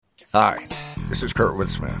Hi, this is Kurtwood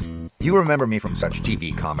Smith. You remember me from such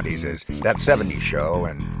TV comedies as That 70s Show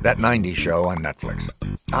and That 90s Show on Netflix.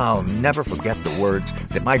 I'll never forget the words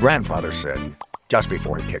that my grandfather said just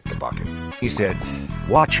before he kicked the bucket. He said,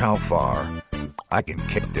 "Watch how far I can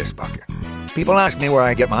kick this bucket." People ask me where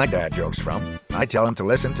I get my dad jokes from. I tell them to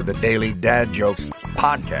listen to the Daily Dad Jokes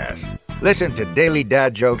podcast. Listen to Daily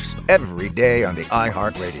Dad Jokes every day on the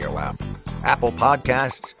iHeartRadio app, Apple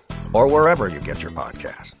Podcasts, or wherever you get your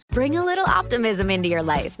podcasts. Bring a little optimism into your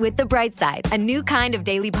life with The Bright Side, a new kind of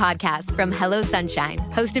daily podcast from Hello Sunshine,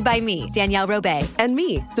 hosted by me, Danielle Robay. And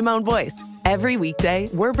me, Simone Boyce. Every weekday,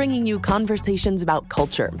 we're bringing you conversations about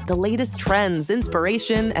culture, the latest trends,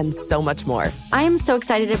 inspiration, and so much more. I am so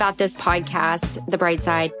excited about this podcast, The Bright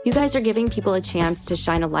Side. You guys are giving people a chance to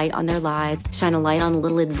shine a light on their lives, shine a light on a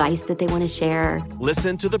little advice that they want to share.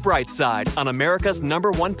 Listen to The Bright Side on America's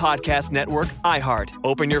 #1 podcast network, iHeart.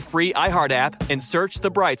 Open your free iHeart app and search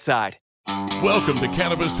The Bright Side. Welcome to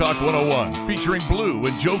Cannabis Talk 101, featuring Blue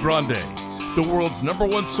and Joe Grande, the world's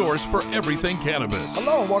 #1 source for everything cannabis.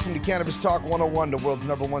 Hello and welcome to Cannabis Talk 101, the world's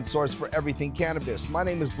 #1 source for everything cannabis. My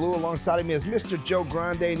name is Blue. Alongside of me is Mr. Joe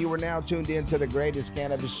Grande, and you are now tuned in to the greatest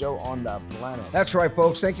cannabis show on the planet. That's right,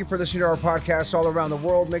 folks. Thank you for listening to our podcasts all around the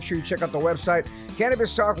world. Make sure you check out the website,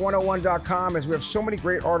 CannabisTalk101.com, as we have so many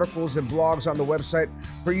great articles and blogs on the website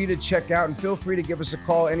for you to check out. And feel free to give us a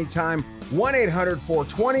call anytime,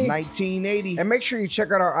 1-800-420-1980. And make sure you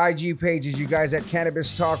check out our IG pages, you guys, at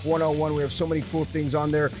Cannabis Talk 101. We have so many cool things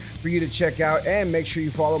on there for you to check out. And make sure you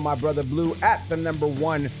follow my brother Blue at the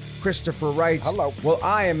 #1 Christopher Wright. Hello. Well,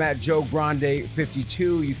 I am at Joe Grande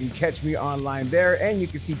 52. You can catch me online there, and you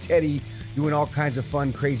can see Teddy doing all kinds of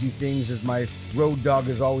fun, crazy things, as my road dog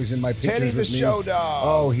is always in my pictures. Teddy the with me. show dog.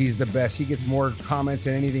 Oh, he's the best. He gets more comments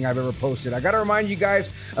than anything I've ever posted. I got to remind you guys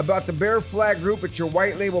about the Bear Flag Group. It's your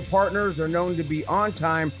white label partners. They're known to be on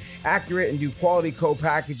time, accurate, and do quality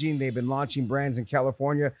co-packaging. They've been launching brands in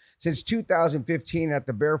California since 2015 at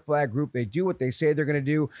the Bear Flag Group. They do what they say they're going to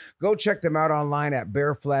do. Go check them out online at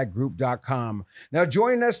bearflaggroup.com. Now,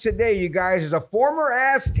 joining us today, you guys, is a former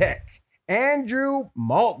Aztec, Andrew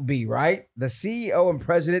Maltby, right? The CEO and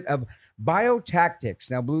president of Biotactics.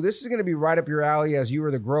 Now, Blue, this is going to be right up your alley as you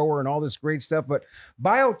were the grower and all this great stuff, but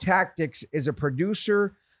Biotactics is a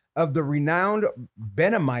producer of the renowned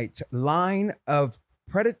Venomite line of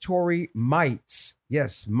predatory mites.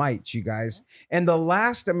 Yes, mites, you guys. And the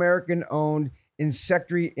last American-owned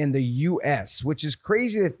insectary in the U.S., which is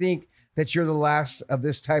crazy to think that you're the last of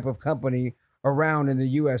this type of company around in the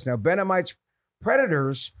U.S. Now, Venomite's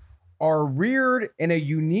predators are reared in a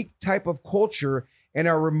unique type of culture and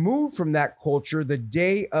are removed from that culture the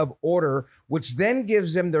day of order, which then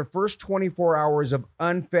gives them their first 24 hours of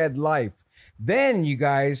unfed life. Then, you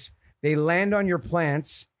guys, they land on your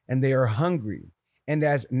plants and they are hungry. And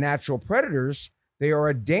as natural predators, they are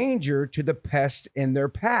a danger to the pests in their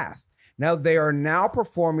path. Now, they are now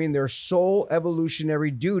performing their sole evolutionary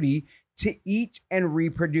duty to eat and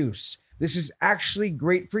reproduce. This is actually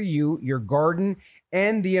great for you, your garden,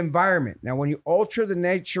 and the environment. Now, when you alter the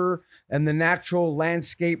nature and the natural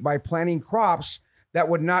landscape by planting crops that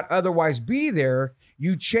would not otherwise be there,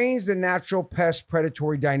 you change the natural pest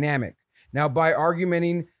predatory dynamic. Now, by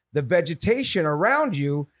augmenting the vegetation around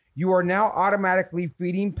you, you are now automatically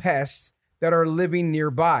feeding pests that are living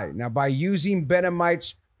nearby. Now, by using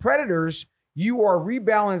Venomite's predators, you are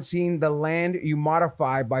rebalancing the land you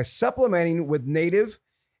modify by supplementing with native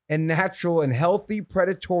and natural and healthy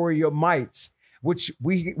predatory mites, which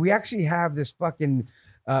we actually have this fucking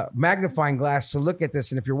magnifying glass to look at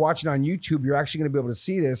this. And if you're watching on YouTube, you're actually going to be able to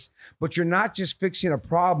see this, but you're not just fixing a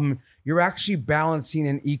problem, you're actually balancing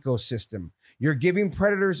an ecosystem. You're giving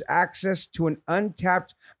predators access to an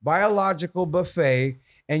untapped biological buffet,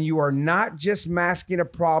 and you are not just masking a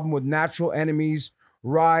problem with natural enemies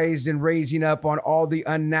rised and raising up on all the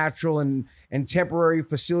unnatural and temporary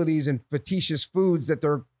facilities and fictitious foods that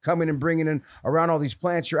they're coming and bringing in around all these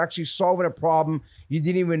plants. You're actually solving a problem you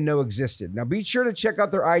didn't even know existed. Now, be sure to check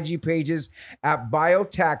out their IG pages at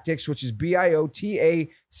Biotactics, which is Biotactics,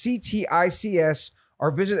 or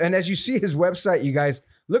visit. And as you see his website, you guys,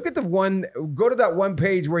 look at go to that one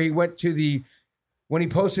page where he went to when he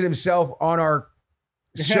posted himself on our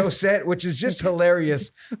show set, which is just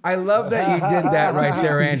hilarious. I love that you did that right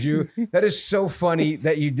there, Andrew. That is so funny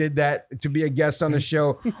that you did that to be a guest on the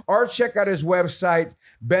show. Or check out his website,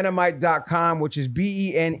 Venomite.com, which is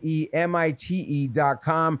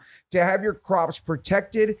BENEMITE.com. to have your crops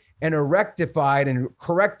protected and rectified and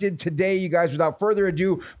corrected today. You guys, without further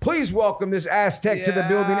ado, please welcome this Aztec to the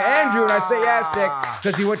building, Andrew. And I say Aztec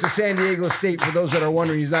because he went to San Diego State. For those that are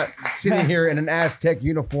wondering, he's not sitting here in an Aztec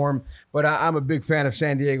uniform, but I'm a big fan of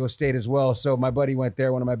San Diego State as well. So my buddy went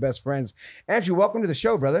there, one of my best friends. Andrew, welcome to the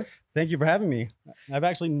show, brother. Thank you for having me. I've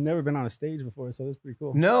actually never been on a stage before, so that's pretty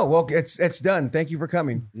cool. No, well, it's done. Thank you for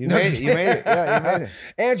coming. You made it. Yeah, you made it.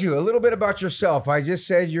 Andrew, a little bit about yourself. I just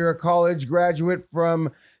said you're a college graduate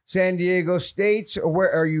from San Diego State. Where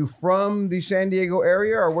are you from? The San Diego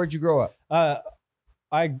area, or where'd you grow up?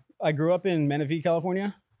 I grew up in Menifee,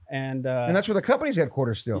 California, and that's where the company's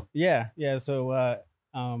headquarters still. Yeah. So,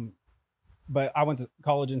 but I went to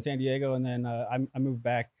college in San Diego, and then I moved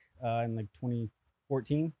back in like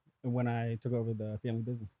 2014 when I took over the family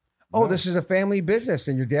business. Oh, this is a family business,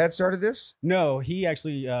 and your dad started this? No, he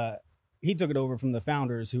actually he took it over from the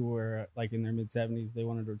founders who were like in their mid 70s. They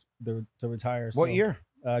wanted to retire. What year?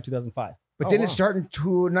 2005. But didn't it start in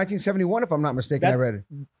 1971, if I'm not mistaken? I read it.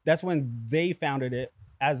 That's when they founded it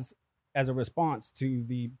as a response to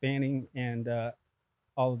the banning and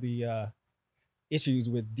all of the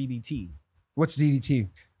issues with DDT. What's DDT?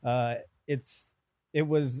 It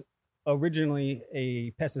was originally a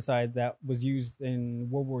pesticide that was used in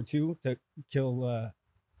World War II to kill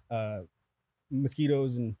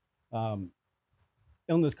mosquitoes and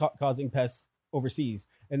illness-causing pests overseas.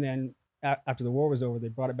 And then after the war was over, they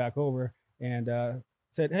brought it back over and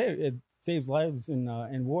said, "Hey, it saves lives in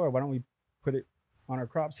war. Why don't we put it on our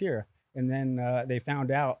crops here?" And then they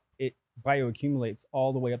found out it bioaccumulates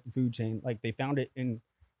all the way up the food chain. Like they found it in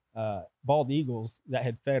bald eagles that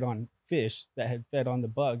had fed on fish, that had fed on the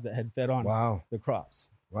bugs, that had fed on the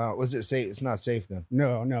crops. Wow. Was it safe? It's not safe then?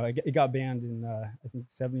 No. It got banned in, I think,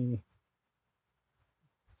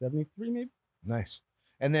 73 maybe. Nice.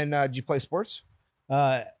 And then did you play sports?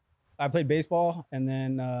 I played baseball, and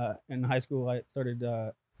then in high school I started,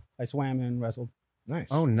 I swam and wrestled. Nice.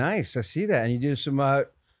 Oh, nice. I see that. And you do some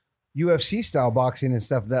UFC style boxing and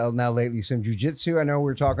stuff now lately, some jiu-jitsu. I know we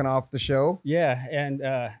were talking off the show. Yeah. And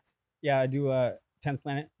I do 10th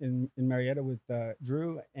Planet in Marietta with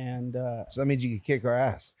Drew. And so that means you can kick our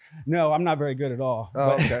ass. No, I'm not very good at all.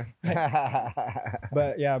 Oh, okay.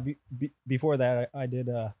 But yeah, before that, I did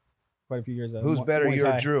quite a few years. Who's better, you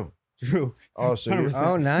or Drew? Drew. Oh, so you're,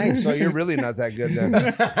 nice. So you're really not that good then.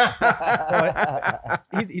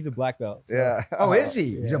 He's a black belt. So. Yeah. Oh, is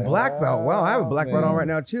he? He's a black belt. Wow, I have a black belt on right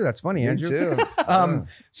now too. That's funny, Andrew. Me too.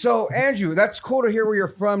 So Andrew, that's cool to hear where you're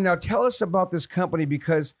from. Now tell us about this company,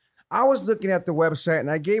 because I was looking at the website and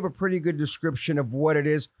I gave a pretty good description of what it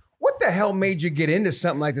is. What the hell made you get into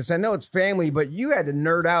something like this? I know it's family, but you had to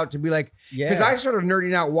nerd out to be like, because I started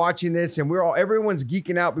nerding out watching this, and everyone's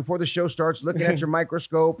geeking out before the show starts, looking at your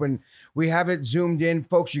microscope, and we have it zoomed in.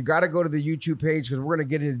 Folks, you got to go to the YouTube page because we're going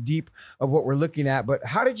to get into deep of what we're looking at. But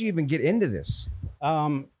how did you even get into this?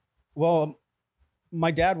 Well,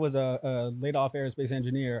 my dad was a laid off aerospace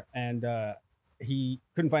engineer, and he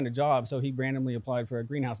couldn't find a job, so he randomly applied for a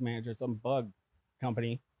greenhouse manager at some bug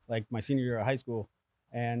company, like my senior year of high school.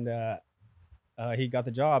 And he got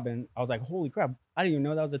the job, and I was like, holy crap, I didn't even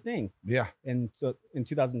know that was a thing. Yeah. And so in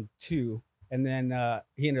 2002, and then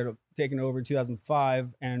he ended up taking over in 2005,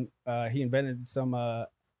 and he invented some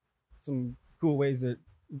cool ways to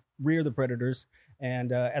rear the predators.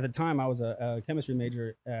 And at the time, I was a chemistry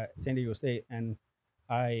major at San Diego State, and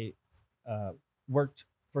I worked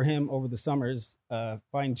for him over the summers,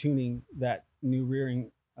 fine-tuning that new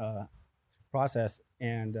rearing process,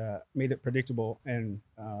 and made it predictable, and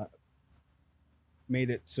made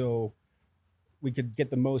it so we could get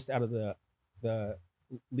the most out of the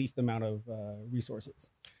least amount of resources.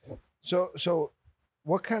 So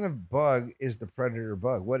what kind of bug is the predator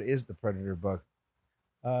bug? What is the predator bug?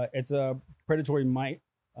 It's a predatory mite.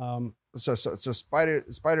 So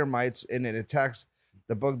spider mites, and it attacks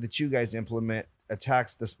the bug that you guys implement,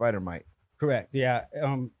 attacks the spider mite. Correct. Yeah.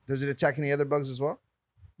 Does it attack any other bugs as well?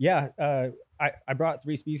 Yeah. I brought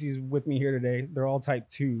 3 species with me here today. They're all type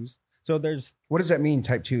 2s. So what does that mean,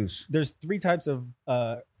 type 2s? There's 3 types of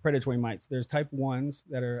predatory mites. There's type 1s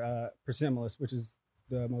that are Persimilis, which is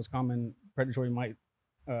the most common predatory mite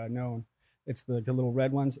known. It's the little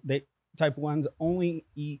red ones. Type 1s only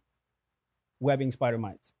eat webbing spider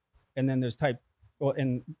mites. And then there's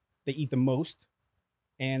and they eat the most,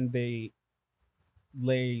 and they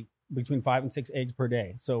lay between 5 and 6 eggs per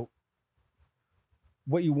day. So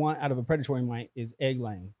what you want out of a predatory mite is egg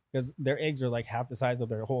laying, because their eggs are like half the size of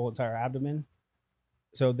their whole entire abdomen.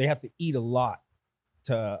 So they have to eat a lot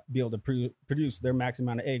to be able to produce their max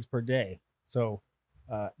amount of eggs per day. So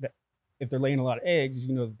if they're laying a lot of eggs,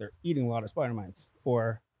 you know that they're eating a lot of spider mites,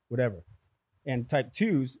 or whatever. And type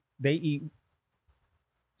 2s, they eat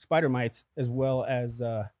spider mites as well as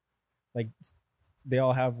like they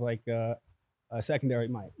all have like a secondary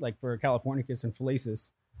mite. Like for Californicus and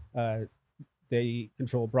Phalaensis, they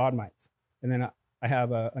control broad mites. And then I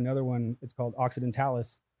have another one. It's called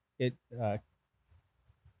Occidentalis. It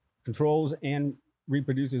controls and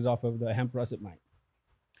reproduces off of the hemp russet mite.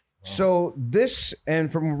 So this,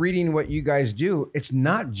 and from reading what you guys do, it's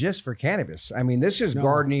not just for cannabis. I mean, this is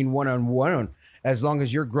gardening one-on-one. As long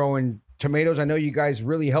as you're growing tomatoes, I know you guys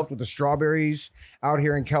really helped with the strawberries out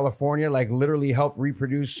here in California, like literally help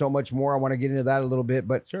reproduce so much more. I want to get into that a little bit,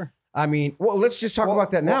 but sure. I mean, well, let's just talk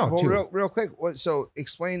about that now too. Real quick. So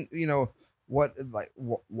explain,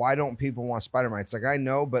 why don't people want spider mites? Like I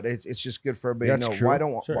know, but it's just good for everybody to know.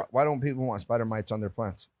 True. Why don't people want spider mites on their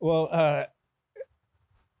plants? Well,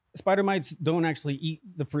 spider mites don't actually eat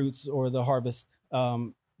the fruits or the harvest.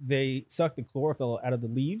 They suck the chlorophyll out of the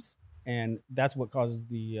leaves, and that's what causes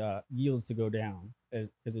the yields to go down,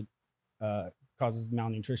 because it causes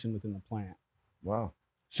malnutrition within the plant. Wow.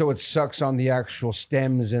 So it sucks on the actual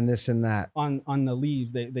stems and this and that. On the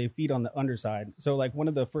leaves, they feed on the underside. So like one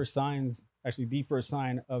of the first signs, actually the first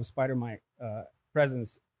sign of spider mite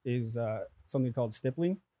presence is something called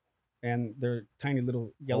stippling, and they're tiny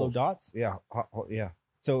little yellow dots. Yeah, yeah.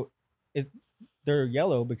 So they're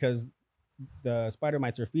yellow because the spider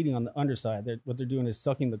mites are feeding on the underside. What they're doing is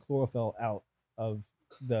sucking the chlorophyll out of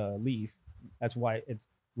the leaf. That's why it's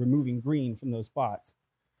removing green from those spots.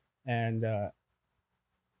 And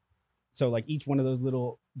so like each one of those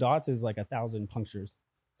little dots is like 1,000 punctures.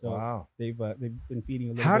 So wow. They've been feeding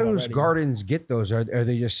a little How bit do already. gardens get those? Are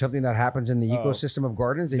they just something that happens in the ecosystem of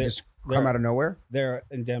gardens? They just come out of nowhere? They're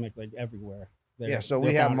endemic, like everywhere. So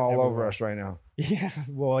we have them all over us right now. Yeah.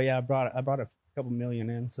 Well, yeah, I brought a couple million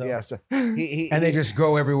in. So yeah. So they just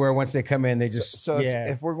go everywhere once they come in. They just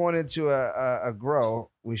if we're going into a grow,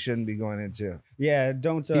 we shouldn't be going into. Yeah,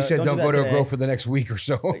 don't. He said don't go to a grow for the next week or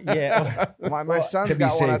so. Yeah. my son's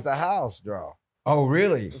got one at the house, bro. Oh,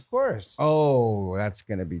 really? Of course. Oh, that's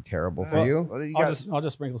gonna be terrible for you. Well, I'll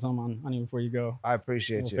just sprinkle some on you before you go. I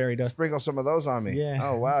appreciate you. Fairy dust. Sprinkle some of those on me. Yeah.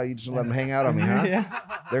 Oh wow, you just let them hang out on me, huh? Yeah.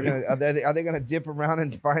 They're gonna are they gonna dip around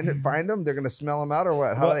and find them? They're gonna smell them out or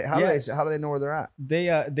what? How do they know where they're at? They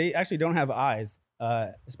actually don't have eyes.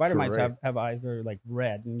 Spider mites Great. have eyes. They're like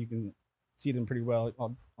red, and you can see them pretty well.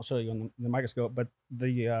 I'll show you on the microscope. But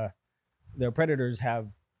their predators have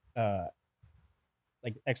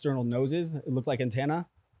like external noses. It look like antenna.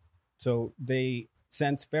 So they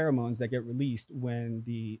sense pheromones that get released when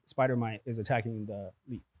the spider mite is attacking the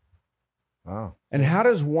leaf. Oh. And how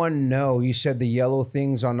does one know? You said the yellow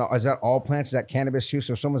things is that all plants? Is that cannabis too?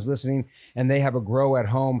 So if someone's listening and they have a grow at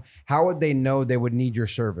home, how would they know they would need your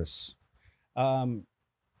service? Well,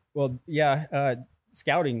 yeah,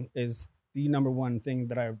 scouting is the number one thing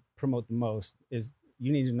that I promote the most. Is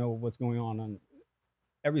you need to know what's going on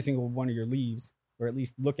every single one of your leaves, or at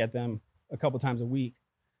least look at them a couple times a week,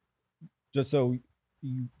 just so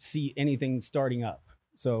you see anything starting up.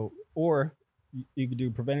 So, or you could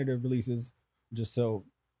do preventative releases, just so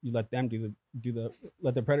you let them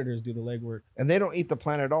let the predators do the legwork. And they don't eat the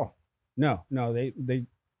plant at all. No, they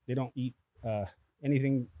don't eat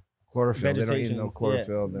anything. Chlorophyll. They don't eat no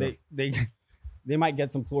chlorophyll. Yeah, they might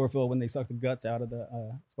get some chlorophyll when they suck the guts out of the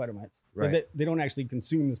spider mites. Right. They don't actually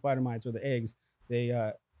consume the spider mites or the eggs. They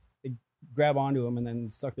grab onto them and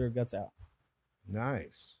then suck their guts out.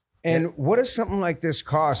 Nice. And what does something like this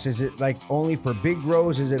cost? Is it like only for big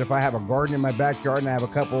grows? Is it if I have a garden in my backyard and I have a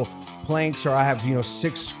couple planks, or I have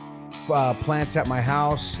 6 plants at my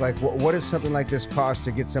house? Like what does something like this cost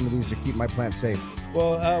to get some of these to keep my plants safe?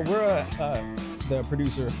 Well, we're the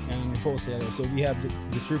producer and wholesaler, so we have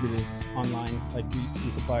distributors online. Like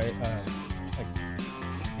we supply like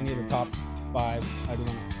any of the top 5. I don't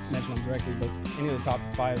want to mention them directly, but any of the top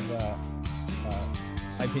 5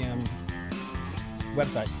 IPM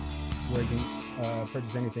websites where you can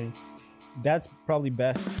purchase anything. That's probably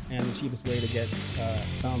best and the cheapest way to get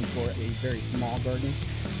some for a very small garden.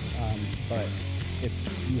 But if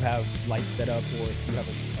you have lights set up, or if you have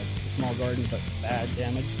a small garden but bad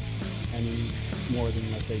damage and you need more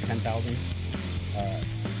than, let's say, 10,000,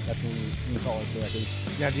 that's when you call us directly.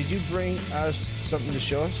 Now, did you bring us something to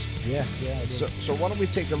show us? Yeah, I did. So why don't we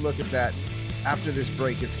take a look at that after this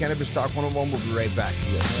break? It's Cannabis Talk 101. We'll be right back.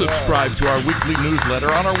 Subscribe to our weekly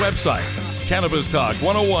newsletter on our website,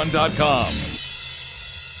 CannabisTalk101.com.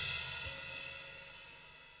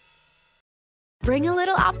 Bring a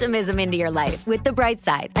little optimism into your life with The Bright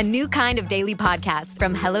Side, a new kind of daily podcast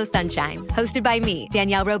from Hello Sunshine, hosted by me,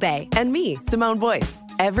 Danielle Robay. And me, Simone Boyce.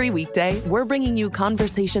 Every weekday, we're bringing you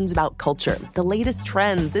conversations about culture, the latest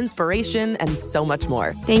trends, inspiration, and so much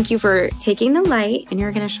more. Thank you for taking the light, and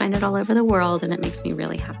you're going to shine it all over the world, and it makes me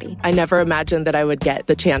really happy. I never imagined that I would get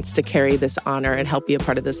the chance to carry this honor and help be a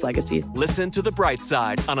part of this legacy. Listen to The Bright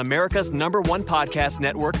Side on America's #1 podcast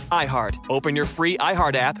network, iHeart. Open your free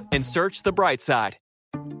iHeart app and search The Bright Side.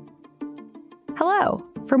 Hello.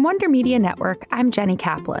 From Wonder Media Network, I'm Jenny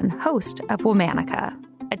Kaplan, host of Womanica,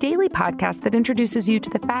 a daily podcast that introduces you to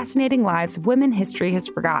the fascinating lives of women history has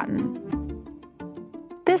forgotten.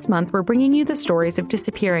 This month, we're bringing you the stories of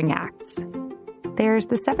disappearing acts. There's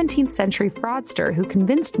the 17th century fraudster who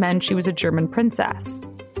convinced men she was a German princess.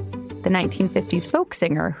 The 1950s folk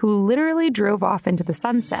singer who literally drove off into the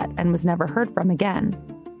sunset and was never heard from again.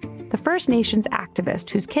 The First Nations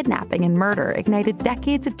activist whose kidnapping and murder ignited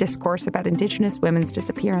decades of discourse about Indigenous women's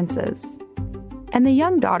disappearances. And the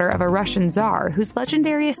young daughter of a Russian czar whose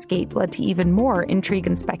legendary escape led to even more intrigue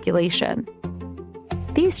and speculation.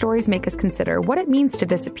 These stories make us consider what it means to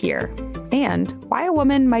disappear, and why a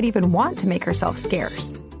woman might even want to make herself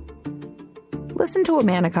scarce. Listen to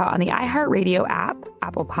Womanica on the iHeartRadio app,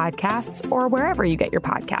 Apple Podcasts, or wherever you get your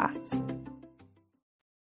podcasts.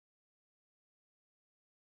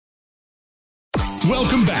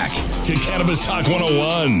 Welcome back to Cannabis Talk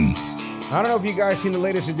 101. I don't know if you guys seen the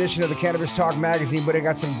latest edition of the Cannabis Talk magazine, but it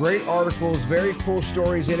got some great articles, very cool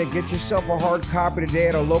stories in it. Get yourself a hard copy today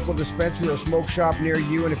at a local dispensary or smoke shop near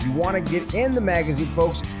you. And if you want to get in the magazine,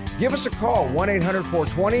 folks, give us a call,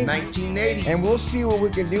 1-800-420-1980. And we'll see what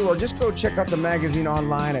we can do. Or just go check out the magazine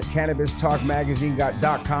online at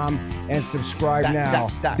cannabistalkmagazine.com and subscribe now.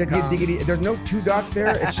 There's no 2 dots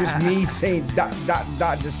there. It's just me saying ...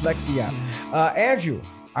 dyslexia. Andrew,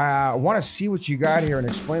 I want to see what you got here and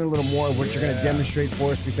explain a little more of what you're going to demonstrate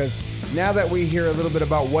for us, because now that we hear a little bit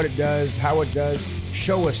about what it does, how it does,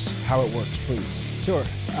 show us how it works, please. Sure.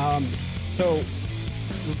 So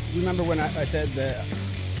remember when I said that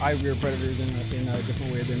I rear predators in a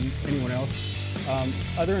different way than anyone else?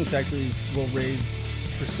 Other insectaries will raise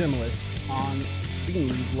persimilis on bean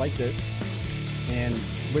leaves like this, and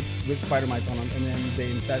with spider mites on them, and then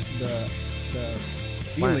they infest the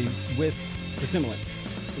bean leaves with persimilis,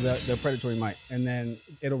 the predatory mite, and then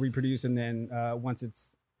it'll reproduce, and then once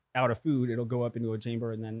it's out of food, it'll go up into a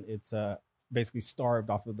chamber, and then it's basically starved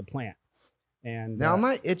off of the plant. And now, am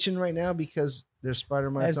I itching right now because there's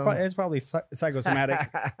spider mites on? It's probably psychosomatic.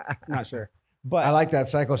 I'm not sure. But I like that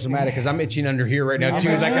psychosomatic because I'm itching under here right now too.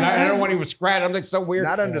 Like, and I don't want to even scratch. I'm like so weird.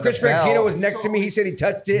 Not under Chris the belt. Frankino was next to me. He said he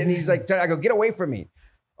touched it, and he's like, I go, get away from me.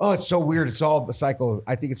 Oh, it's so weird. It's all psycho.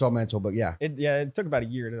 I think it's all mental, but yeah. It took about a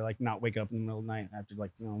year to like not wake up in the middle of the night after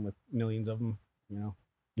like dealing with millions of them.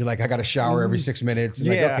 You're like, I got to shower every 6 minutes. And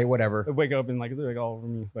like, okay, whatever. I wake up and like they're like all over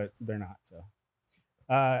me, but they're not.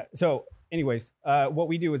 So anyways, what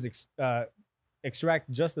we do is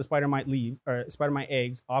extract just the spider mite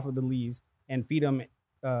eggs off of the leaves and feed them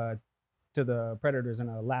to the predators in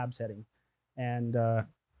a lab setting. And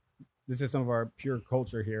this is some of our pure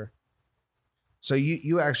culture here. So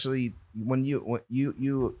you actually, when you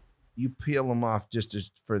peel them off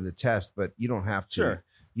just for the test, but you don't have to. Sure.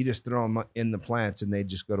 You just throw them in the plants and they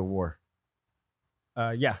just go to war.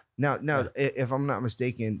 Yeah. Now, if I'm not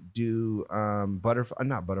mistaken, do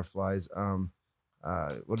not butterflies?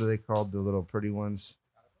 What are they called? The little pretty ones?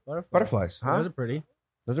 Butterflies. Huh? Those are pretty.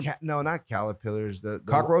 Those are no, not caterpillars. The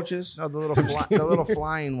cockroaches. No, the little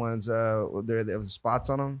flying ones. They have spots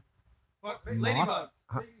on them. Ladybugs.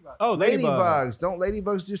 Huh? Oh, ladybugs! Don't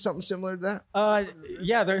ladybugs do something similar to that?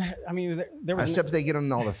 Yeah, there was except they get them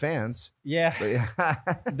in all the fans. Yeah,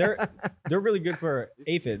 they're really good for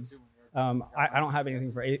aphids. I don't have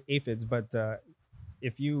anything for aphids, but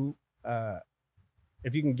if you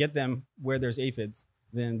can get them where there's aphids,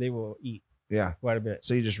 then they will eat. Yeah, quite a bit.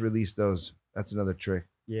 So you just release those. That's another trick.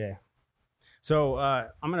 Yeah. So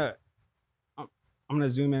I'm gonna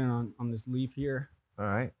zoom in on this leaf here. All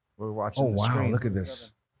right. We're watching the screen. Look at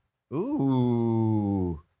this.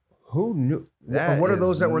 Ooh. Who knew? What are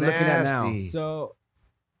those that we're looking at now? So,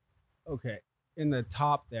 okay. In the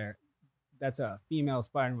top there, that's a female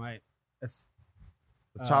spider mite. That's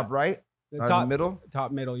the top right? The middle?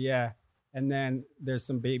 Top middle, yeah. And then there's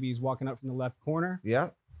some babies walking up from the left corner.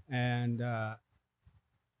 Yeah. And, there's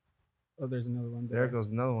another one there. There goes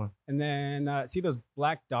another one. And then, see those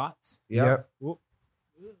black dots? Yep. Yeah.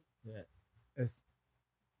 That's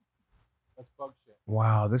bug shit.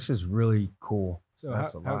 Wow, this is really cool. So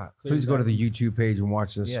that's a lot. Please go to the YouTube page and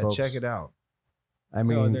watch this, folks. Check it out. I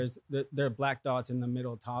mean, so there are black dots in the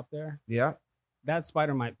middle top there. Yeah. That's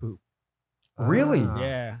spider mite poop. Really?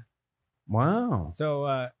 Yeah. Wow. So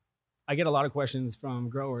I get a lot of questions from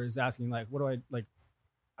growers asking like, what do I like?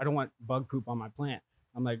 I don't want bug poop on my plant.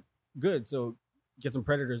 I'm like, good. So get some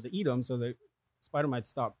predators to eat them so the spider mites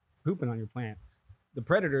stop pooping on your plant. The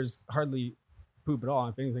predators hardly poop at all.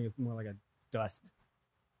 If anything, it's more like a dust.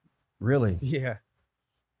 Really? Yeah.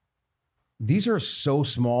 These are so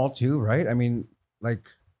small too, right? I mean, like.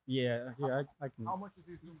 Yeah. I can. How much is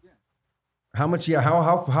he zoomed in? How much? Yeah.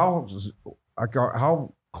 How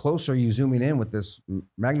close are you zooming in with this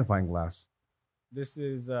magnifying glass? This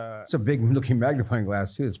is. It's a big looking magnifying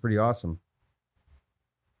glass too. It's pretty awesome.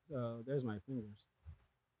 There's my fingers.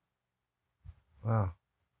 Wow.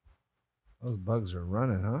 Those bugs are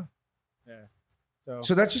running, huh? Yeah.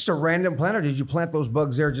 So that's just a random plant, or did you plant those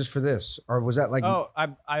bugs there just for this, or was that like? Oh,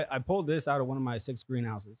 I pulled this out of one of my 6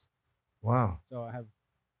 greenhouses. Wow. So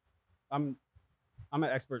I'm an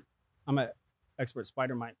expert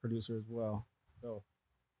spider mite producer as well. So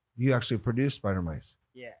You actually produce spider mites.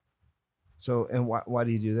 yeah. So and why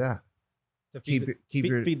do you do that? To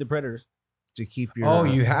Feed the predators. To keep your. Oh,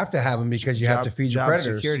 you have to have them because you have to feed your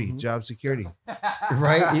predators. Security, Mm-hmm. Job security.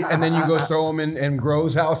 Right? And then you go throw them in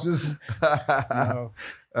grows houses. No.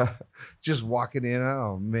 Just walking in.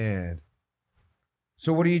 Oh man.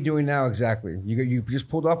 So what are you doing now exactly? You just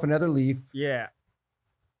pulled off another leaf. Yeah.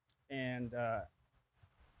 And I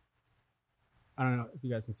don't know if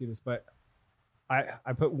you guys can see this, but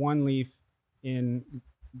I put one leaf in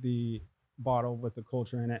the bottle with the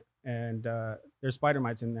culture in it, and there's spider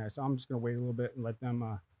mites in there. So I'm just gonna wait a little bit and let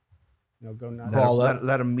them go nuts.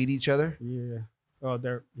 Let them meet each other. Yeah. Oh,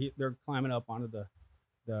 they're climbing up onto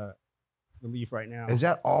the leaf right now. Is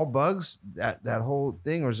that all bugs? That whole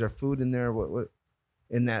thing, or is there food in there? What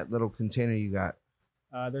in that little container you got?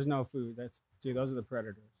 There's no food. Those are the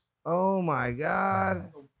predators. Oh my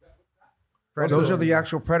God. Those are the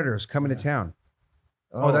actual predators coming to town.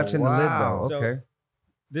 Oh, that's in the lid though. So, Okay.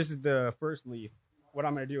 this is the first leaf. What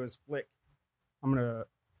I'm going to do is I'm going to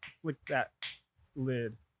flick that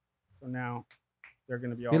lid. So now they're going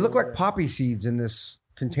to be all They look over like poppy seeds in this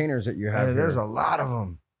containers that you have. Hey, there's here. a lot of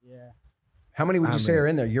them. Yeah. How many would you say are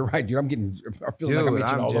in there? You're right, dude. I feel like I'm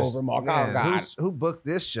itching all over them. Oh, God. Who booked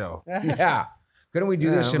this show? Yeah. Couldn't we do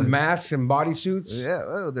this in masks and bodysuits? Yeah.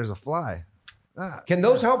 Oh, there's a fly. Can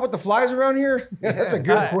those help with the flies around here? That's a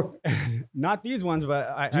good Not these ones,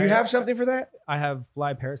 but Do you have something for that? I have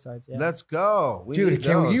fly parasites. Yeah. Let's go. Dude,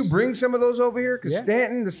 can you bring some of those over here? Because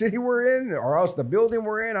Stanton, the city we're in, or else the building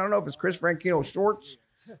we're in, I don't know if it's Chris Franchino shorts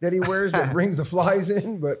that he wears that brings the flies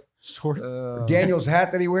in, but shorts. Daniel's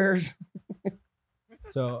hat that he wears.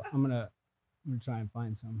 So I'm gonna try and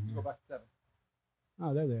find some. Here. Go back to 7.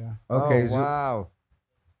 Oh, there they are. Okay. Oh, wow.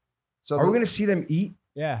 So are we gonna see them eat?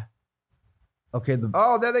 Yeah. Okay.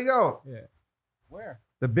 Oh, there they go. Yeah. Where?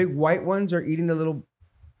 The big white ones are eating the little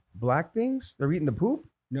black things. They're eating the poop.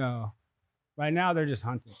 No. Right now they're just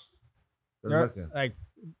hunting. They're looking. Like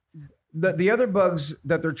the other bugs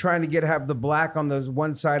that they're trying to get have the black on the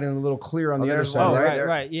one side and a little clear on the other side.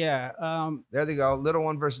 Right. Yeah. There they go. Little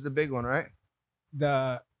one versus the big one, right?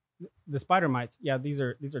 The spider mites. Yeah, these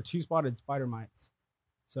are 2-spotted spider mites.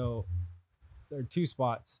 So there are 2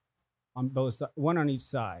 spots on both sides, one on each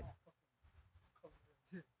side.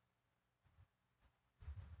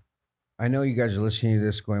 I know you guys are listening to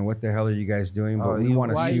this going, what the hell are you guys doing? But we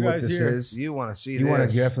want to see what this is. You want to see this. You want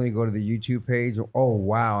to definitely go to the YouTube page. Oh,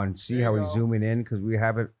 wow. And see how he's zooming in because we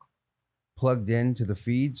have it plugged into the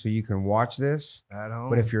feed so you can watch this. At home.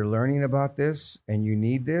 But if you're learning about this and you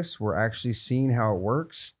need this, we're actually seeing how it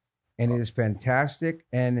works. And it is fantastic.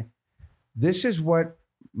 And this is what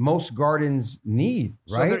most gardens need,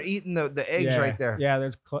 right? So they're eating the eggs right there. Yeah,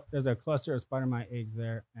 there's a cluster of spider mite eggs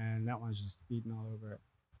there, and that one's just feeding all over it.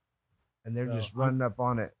 And they're just running up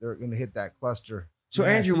on it. They're going to hit that cluster. So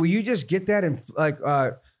Andrew, will you just get that and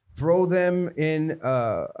throw them in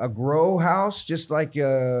a grow house, just like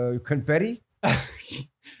confetti?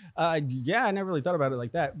 Yeah, I never really thought about it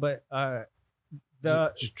like that, but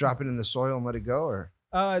just drop it in the soil and let it go, or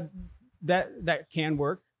that can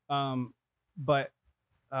work. But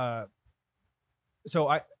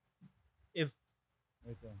so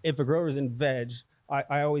if a grower's in veg,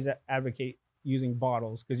 I always advocate using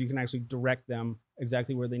bottles because you can actually direct them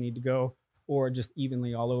exactly where they need to go, or just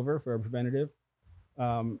evenly all over for a preventative.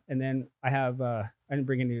 And then I have I didn't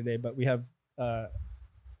bring any today, but we have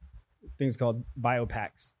things called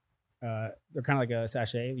Biotactics. They're kind of like a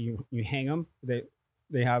sachet. You hang them.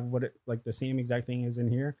 They have like the same exact thing as in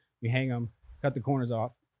here. You hang them, cut the corners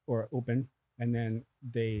off or open, and then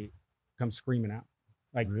they come screaming out.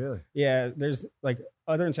 Like really? Yeah. There's like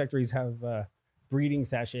other insectaries have breeding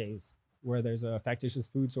sachets where there's a factitious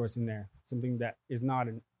food source in there, something that is not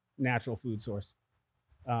a natural food source.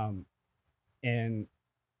 And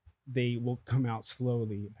they will come out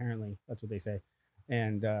slowly, apparently. That's what they say.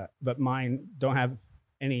 And but mine don't have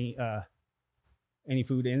any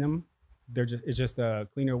food in them. It's just a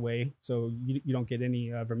cleaner way, so you don't get any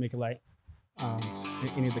vermiculite,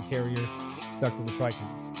 any of the carrier stuck to the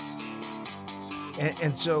trichomes.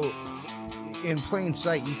 And so, in plain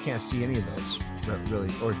sight, you can't see any of those, really,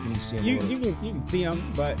 or can you see them? You can see them,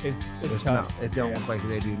 but it's tough. It don't look like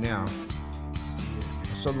they do now.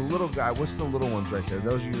 So the little guy, what's the little ones right there?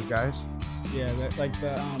 Those are your guys? Yeah, like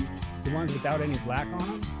the ones without any black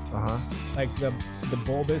on them. Like the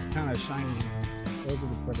bulbous kind of shiny ones. Those are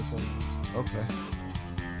the predatory ones. Okay.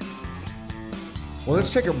 Well,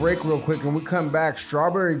 let's take a break real quick. When we come back,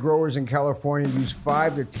 strawberry growers in California use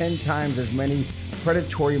 5 to 10 times as many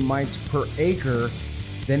predatory mites per acre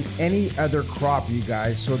than any other crop, you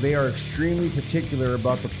guys. So they are extremely particular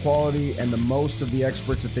about the quality and the most of the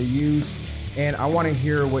experts that they use. And I want to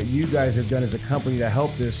hear what you guys have done as a company to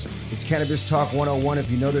help this. It's Cannabis Talk 101.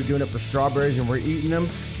 If you know they're doing it for strawberries and we're eating them,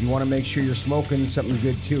 you want to make sure you're smoking something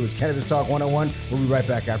good too. It's Cannabis Talk 101. We'll be right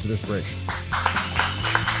back after this break.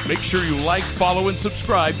 Make sure you like, follow, and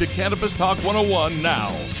subscribe to Cannabis Talk 101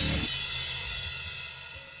 now.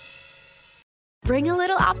 Bring a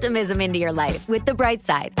little optimism into your life with The Bright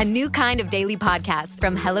Side, a new kind of daily podcast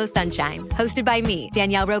from Hello Sunshine, hosted by me,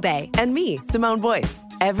 Danielle Robay. And me, Simone Boyce.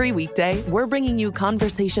 Every weekday, we're bringing you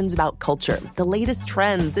conversations about culture, the latest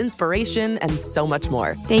trends, inspiration, and so much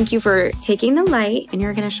more. Thank you for taking the light, and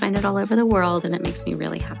you're going to shine it all over the world, and it makes me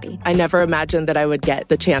really happy. I never imagined that I would get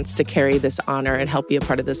the chance to carry this honor and help be a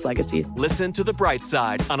part of this legacy. Listen to The Bright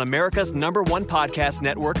Side on America's #1 podcast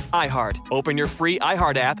network, iHeart. Open your free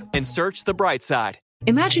iHeart app and search The Bright Side.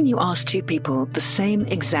 Imagine you ask two people the same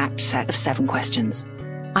exact set of 7 questions.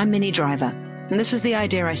 I'm Minnie Driver, and this was the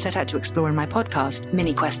idea I set out to explore in my podcast,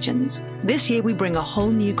 Mini Questions. This year, we bring a whole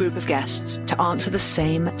new group of guests to answer the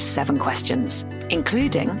same 7 questions,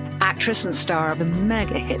 including actress and star of the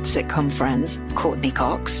mega hit sitcom Friends, Courtney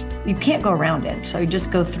Cox. You can't go around it, so you just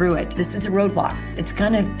go through it. This is a roadblock. It's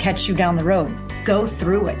going to catch you down the road. Go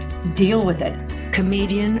through it. Deal with it.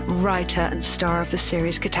 Comedian, writer, and star of the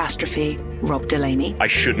series Catastrophe, Rob Delaney. I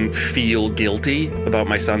shouldn't feel guilty about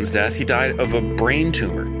my son's death. He died of a brain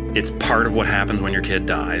tumor. It's part of what happens when your kid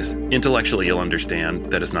dies. Intellectually, you'll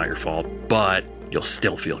understand that it's not your fault, but you'll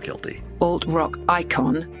still feel guilty. Alt-rock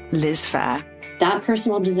icon, Liz Phair. That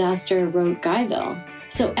personal disaster wrote Guyville.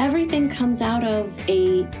 So everything comes out of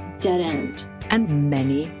a dead end. And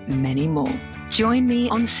many, many more. Join me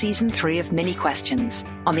on Season 3 of Mini Questions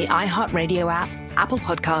on the iHeartRadio app, Apple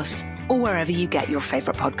Podcasts, or wherever you get your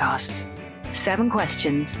favorite podcasts. 7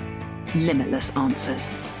 questions, limitless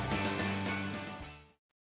answers.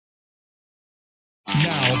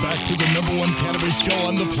 Now back to the #1 cannabis show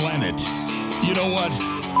on the planet. You know what?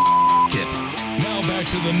 It. Now back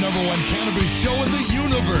to the #1 cannabis show in the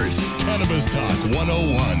universe. Cannabis Talk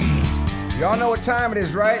 101. Y'all know what time it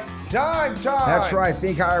is, right? Dime time. That's right.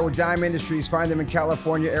 Think higher with Dime Industries. Find them in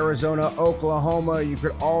California, Arizona, Oklahoma. You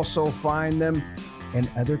could also find them in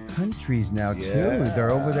other countries now, too.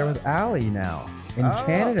 They're over there with Allie now in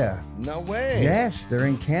Canada. No way. Yes, they're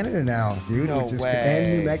in Canada now, dude. No which is, way.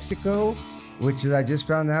 And New Mexico, which is, I just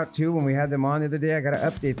found out, too, when we had them on the other day. I got to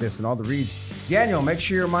update this and all the reads. Daniel, make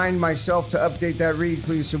sure you remind myself to update that read,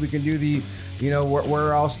 please, so we can do the,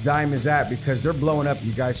 where else Dime is at, because they're blowing up,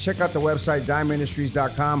 you guys. Check out the website,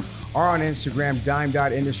 dimeindustries.com. or on Instagram,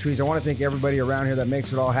 dime.industries. I want to thank everybody around here that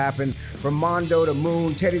makes it all happen. From Mondo to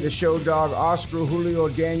Moon, Teddy the Show Dog, Oscar, Julio,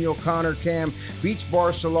 Daniel, Connor, Cam, Beach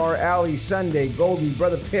Bar, Solar, Ali, Sunday, Golden,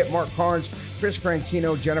 Brother Pitt, Mark Carnes, Chris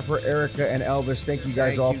Frankino, Jennifer, Erica, and Elvis. Thank you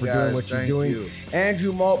guys all for doing what you're doing.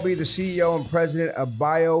 Andrew Maltby, the CEO and president of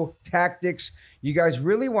Biotactics. You guys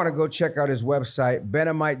really want to go check out his website,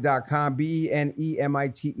 benemite.com, BENEMITE.com,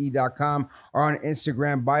 or on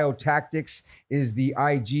Instagram. Biotactics is the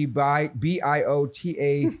IG by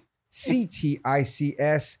BIOTACTICS.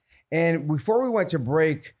 And before we went to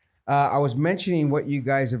break, I was mentioning what you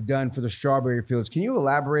guys have done for the strawberry fields. Can you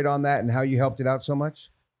elaborate on that and how you helped it out so much?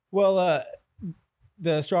 Well,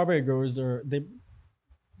 the strawberry growers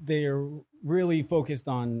they are really focused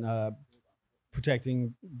on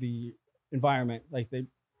protecting the environment. Like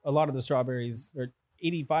a lot of the strawberries, or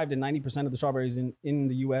 85 to 90% of the strawberries in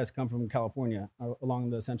the U.S. come from California along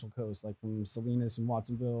the Central Coast, like from Salinas and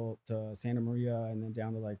Watsonville to Santa Maria, and then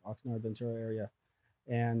down to like Oxnard, Ventura area.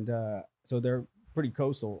 And so they're pretty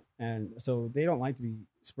coastal, and so they don't like to be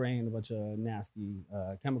spraying a bunch of nasty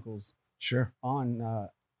chemicals. Sure. On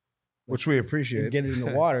which we appreciate. Get it in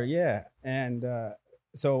the water, yeah. And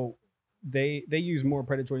so they use more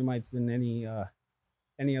predatory mites than any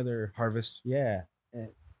other harvest. Yeah,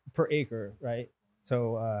 per acre, right?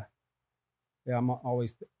 So yeah, I'm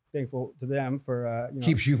always thankful to them for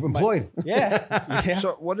keeps you employed. Yeah.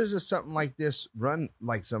 So what does something like this run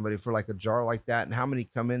like somebody for like a jar like that, and how many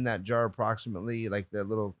come in that jar approximately, like the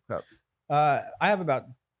little cup? I have about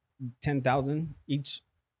 10,000 each.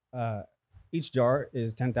 Each jar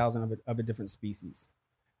is 10,000 of a different species,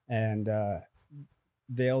 and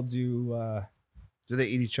they'll do. Do they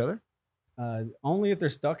eat each other? Only if they're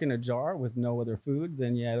stuck in a jar with no other food.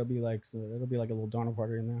 Then yeah, it'll be like a little Donner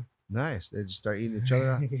party in there. Nice. They just start eating each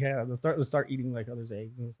other. Yeah, they'll start eating like others'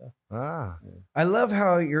 eggs and stuff. Ah, I love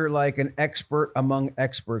how you're like an expert among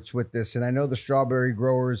experts with this, and I know the strawberry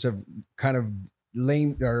growers have kind of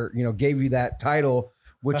gave you that title,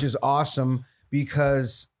 which is awesome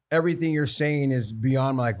because everything you're saying is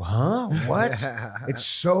beyond like, huh? What? It's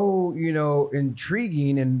so,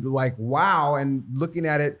 intriguing and like, wow. And looking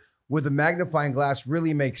at it with a magnifying glass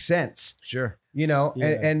really makes sense. Sure.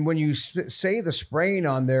 And when you say the spraying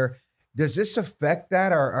on there, does this affect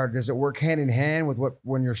that or does it work hand in hand with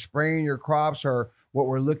when you're spraying your crops or what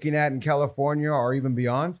we're looking at in California or even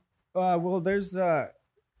beyond? Well, there's a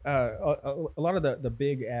lot of the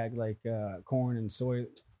big ag like corn and soy.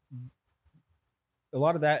 A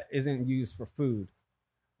lot of that isn't used for food.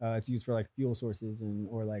 It's used for like fuel sources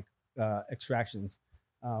or like extractions.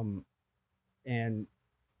 And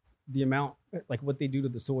the amount, like what they do to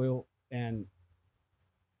the soil and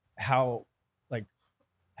how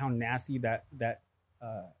nasty that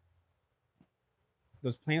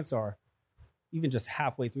those plants are, even just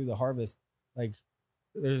halfway through the harvest, like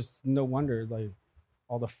there's no wonder like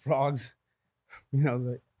all the frogs,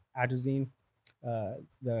 the atrazine,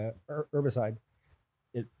 the herbicide,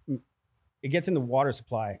 it gets in the water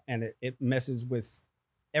supply and it messes with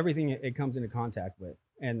everything it comes into contact with.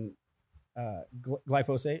 And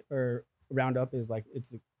glyphosate or Roundup is like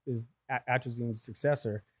is atrazine's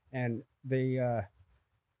successor, and there's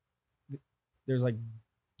like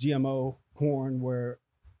GMO corn where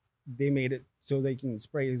they made it so they can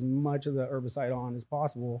spray as much of the herbicide on as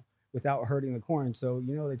possible without hurting the corn. So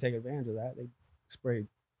they take advantage of that. They spray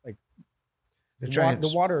like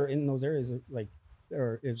the water in those areas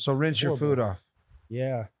is so rinse your food off.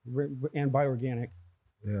 Yeah, and buy organic.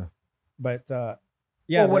 Yeah, but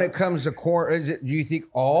yeah. Well, when it comes to corn, do you think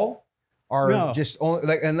all are just only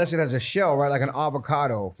like unless it has a shell, right? Like an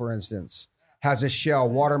avocado, for instance, has a shell.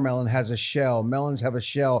 Watermelon has a shell. Melons have a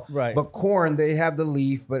shell. Right. But corn, they have the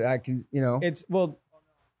leaf. But I can, it's the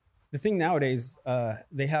thing nowadays.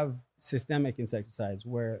 They have systemic insecticides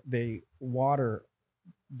where they water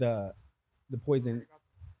the poison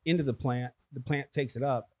into the plant. The plant takes it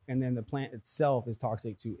up, and then the plant itself is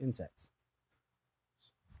toxic to insects.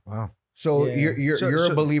 Wow. So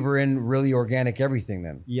you're a believer in really organic everything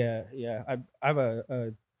then? Yeah. I have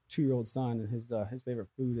a 2-year-old son, and his favorite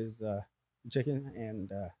food is chicken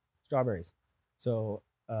and strawberries. So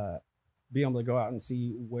being able to go out and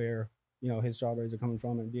see where his strawberries are coming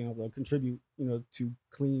from and being able to contribute to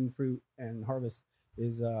clean fruit and harvest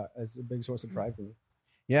is a big source of pride for me.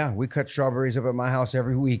 Yeah, we cut strawberries up at my house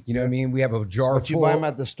every week. You know what I mean? We have a jar But you buy them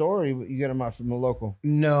at the store, or you get them out from the local?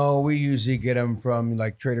 No, we usually get them from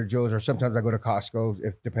like Trader Joe's, or sometimes I go to Costco,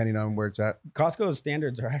 if depending on where it's at. Costco's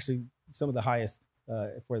standards are actually some of the highest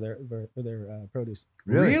for their produce.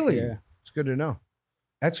 Really? Yeah. It's good to know.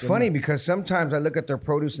 That's funny because sometimes I look at their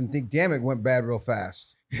produce and think, damn, it went bad real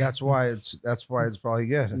fast. That's why it's probably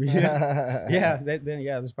good. Yeah.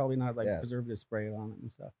 There's probably not like preservative spray on it and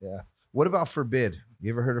stuff. Yeah. What about Forbid?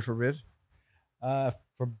 You ever heard of Forbid?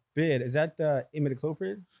 Forbid, is that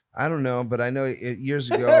imidacloprid? I don't know, but I know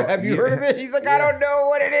years ago. Have you heard of it? He's like, I don't know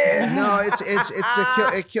what it is. No,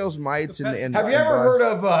 it kills mites and have you ever heard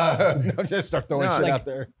of? No, just start throwing shit out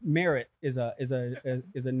there. Merit is a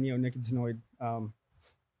neonicotinoid,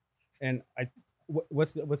 and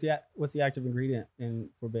what's the active ingredient in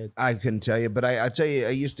Forbid? I couldn't tell you, but I tell you, I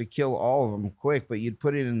used to kill all of them quick. But you'd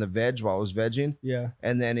put it in the veg while it was vegging,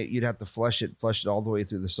 and then you'd have to flush it all the way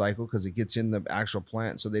through the cycle because it gets in the actual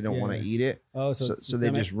plant, so they don't want to eat it. Oh, so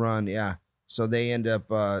they just run, So they end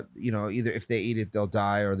up, either if they eat it, they'll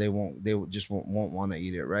die, or they won't. They just won't want to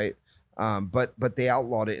eat it, right? But they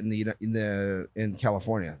outlawed it in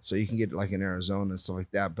California, so you can get it like in Arizona and stuff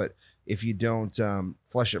like that. But if you don't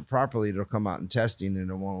flush it properly, it'll come out in testing, and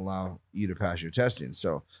it won't allow you to pass your testing.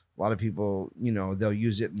 So a lot of people, they'll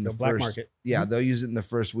use it in the black first market. Yeah, they'll use it in the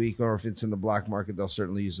first week, or if it's in the black market, they'll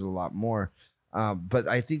certainly use it a lot more. But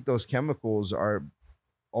I think those chemicals are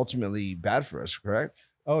ultimately bad for us, correct?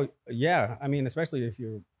 Oh yeah, I mean, especially if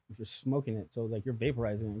you're smoking it, so like you're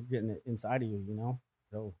vaporizing it, you're getting it inside of you,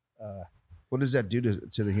 So What does that do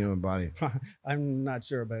to the human body? I'm not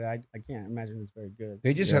sure, but I can't imagine it's very good.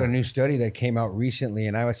 They just had a new study that came out recently,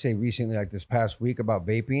 and I would say recently, like this past week, about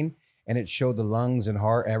vaping, and it showed the lungs and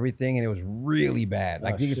heart, everything, and it was really bad.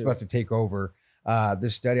 Like, I think it's supposed to take over.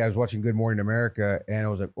 This study, I was watching Good Morning America, and I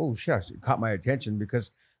was like, oh, shucks, it caught my attention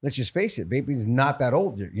because let's just face it, vaping's not that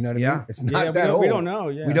old. You know what I mean? It's not that old. We don't know.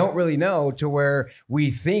 Yeah. We don't really know to where we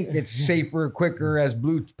think it's safer, quicker, as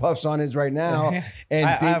Blue Puffs on is right now. And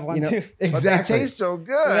I have one too. Exactly. But they taste so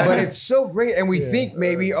good. But it's so great. And we think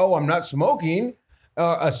maybe, I'm not smoking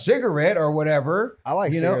a cigarette or whatever. I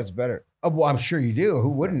like cigarettes better. Oh, well, I'm sure you do. Who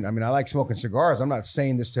wouldn't? I mean, I like smoking cigars. I'm not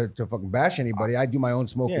saying this to fucking bash anybody. I do my own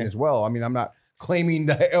smoking as well. I mean, I'm not claiming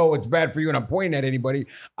that, it's bad for you and I'm pointing at anybody.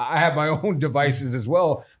 I have my own devices as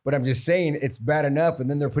well, but I'm just saying it's bad enough, and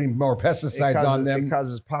then they're putting more pesticides on them. It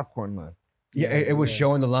causes popcorn lung. Yeah, it was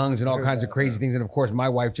showing the lungs and all kinds of crazy things. And of course, my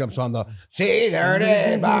wife jumps on the, see, there it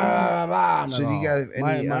is. Blah, blah, blah. So do you guys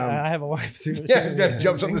any? I have a wife too. Just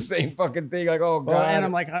jumps on the same fucking thing. Like, oh God. And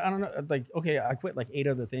I'm like, I don't know. Like, okay, I quit like 8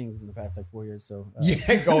 other things in the past like 4 years. So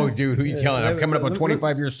dude, who you telling? I'm coming up on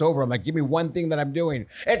 25 years sober. I'm like, give me one thing that I'm doing.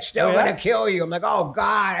 It's still gonna kill you. I'm like, oh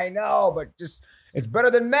God, I know, but just. It's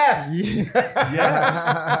better than meth. Who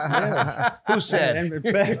said? And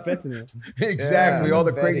fentanyl. Exactly. All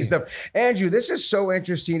the crazy stuff. Andrew, this is so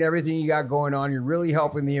interesting. Everything you got going on. You're really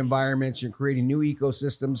helping the environments. You're creating new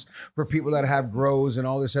ecosystems for people that have grows and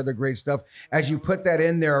all this other great stuff. As you put that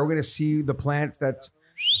in there, are we going to see the plant that's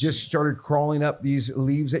just started crawling up these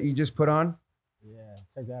leaves that you just put on? Yeah,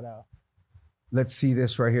 check that out. Let's see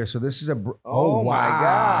this right here. So this is a... Oh my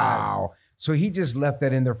God. So he just left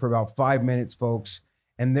that in there for about 5 minutes, folks.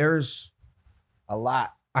 And there's a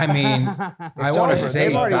lot. I mean, I want to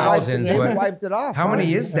say thousands, but wiped it off. How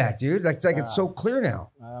many is that, dude? Like, it's so clear now.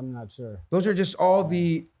 I'm not sure. Those are just all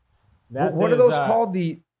the... What are those called?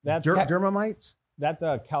 The dermamites? That's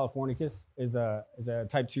a Californicus, is a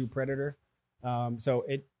type 2 predator. So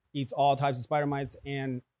it eats all types of spider mites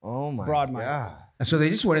and broad mites. And so they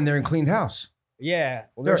just went in there and cleaned house. Yeah.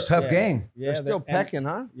 Well, they're a tough gang. Yeah, they're still pecking,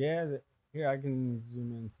 huh? Yeah. Here, I can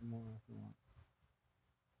zoom in some more if you want.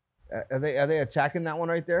 Are they attacking that one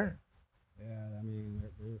right there? Yeah, I mean,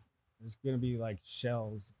 there's gonna be like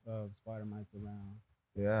shells of spider mites around.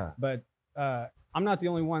 Yeah. But I'm not the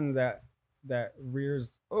only one that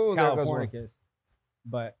rears Californicus.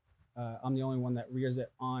 But I'm the only one that rears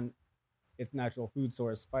it on its natural food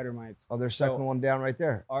source, spider mites. Oh, there's second one down right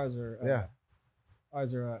there. Ours are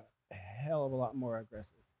a hell of a lot more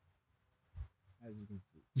aggressive, as you can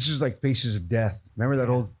see. This is like Faces of Death. Remember that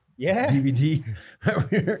old DVD?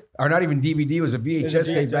 Or not even DVD, it was a VHS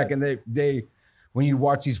tape back in the day when you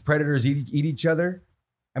watch these predators eat each other.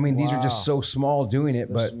 I mean, these are just so small doing it,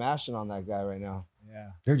 They're but smashing on that guy right now.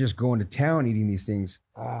 Yeah. They're just going to town eating these things.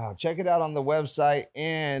 Check it out on the website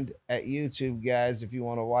and at YouTube, guys, if you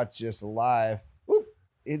want to watch this live. Whoop,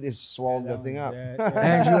 it is swallowed that thing up.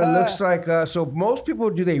 Andrew, it looks like so most people,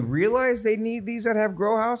 do they realize they need these that have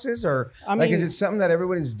grow houses, or is it something that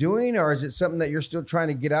everybody's doing, or is it something that you're still trying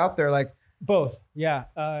to get out there? Like both. Yeah.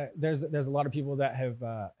 There's a lot of people that have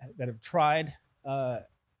tried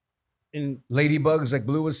in ladybugs, like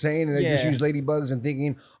Blue was saying, and they just use ladybugs and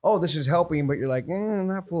thinking, oh, this is helping, but you're like,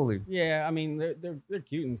 not fully. Yeah, I mean they're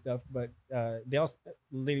cute and stuff, but they also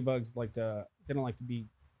ladybugs they don't like to be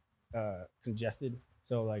congested.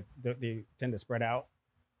 So like they tend to spread out,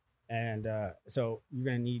 and so you're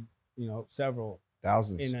gonna need several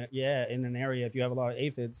thousands in an area if you have a lot of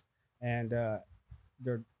aphids, and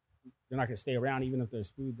they're not gonna stay around even if there's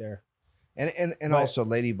food there. And also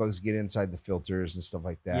ladybugs get inside the filters and stuff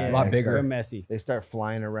like that. Yeah, a lot bigger. They're messy. They start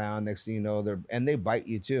flying around. Next thing you know, they bite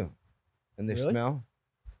you too, and they smell.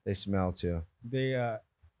 They smell too. They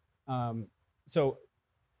so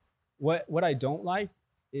what I don't like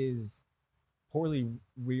is poorly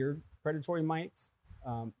reared predatory mites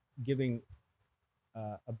giving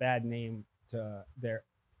a bad name to their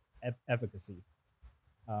efficacy.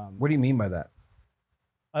 What do you mean by that?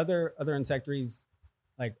 Other insectaries,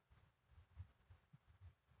 like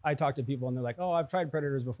I talk to people and they're like, oh, I've tried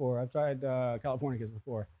predators before. I've tried Californicus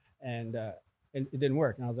before, and it didn't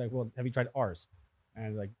work. And I was like, well, have you tried ours? And I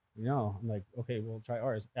was like, no. I'm like, okay, we'll try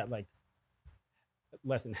ours at like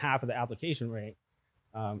less than half of the application rate.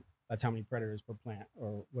 That's how many predators per plant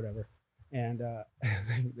or whatever. And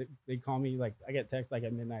they call me, like, I get texts like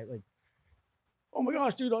at midnight, like, oh my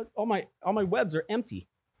gosh, dude, all my webs are empty.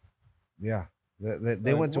 Yeah,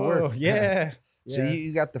 they went to work. Yeah. So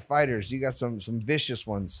you got the fighters. You got some vicious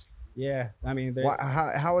ones. Yeah, I mean,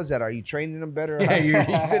 how is that? Are you training them better? Yeah, you're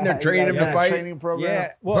sitting there training them to fight. Training program.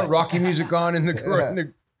 Yeah, well, put Rocky music on in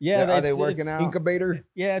the Yeah, Are they working out? Incubator.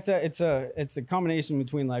 Yeah, it's a combination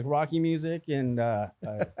between like Rocky music and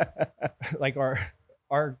like our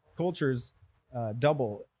cultures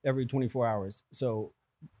double every 24 hours. So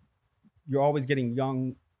you're always getting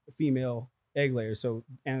young female egg layers. So,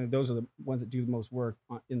 and those are the ones that do the most work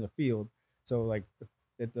in the field. So like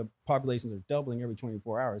if the populations are doubling every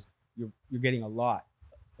 24 hours, you're getting a lot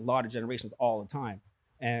of generations all the time.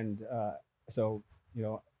 And so, you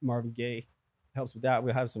know, Marvin Gaye helps with that.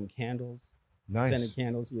 We'll have some candles, scented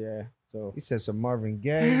candles. Yeah. So he says some Marvin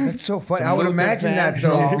Gaye. That's so funny. I would imagine that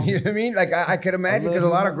though. You know what I mean? Like I could imagine because a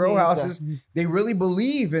lot of grow houses, they really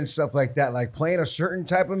believe in stuff like that, like playing a certain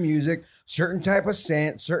type of music, certain type of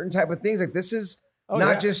scent, certain type of things. Like this is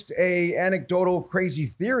not just a anecdotal crazy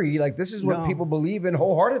theory. Like this is what people believe in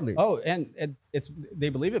wholeheartedly. Oh, and it's they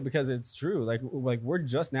believe it because it's true. Like we're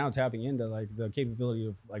just now tapping into like the capability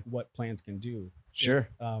of like what plants can do. Sure.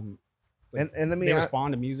 Like and let me they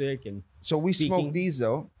respond to music and so we speaking. smoke these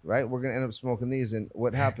though, right? We're gonna end up smoking these, and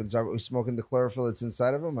what happens? Are we smoking the chlorophyll that's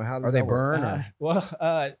inside of them, or how does they that work? burn?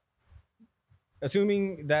 Well,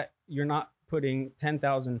 assuming that you're not putting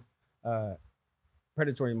 10,000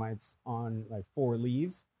 predatory mites on like 4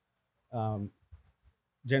 leaves,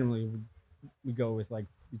 generally we go with like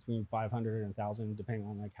between 500 and 1,000, depending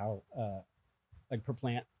on like how like per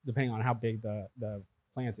plant, depending on how big the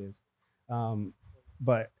plant is.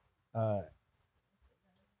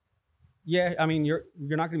 Yeah, I mean you're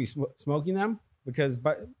not going to be smoking them because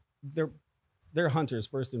they're hunters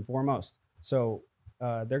first and foremost. So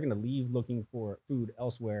they're going to leave looking for food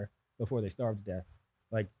elsewhere before they starve to death.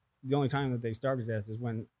 Like the only time that they starve to death is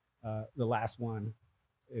when the last one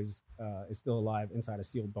is still alive inside a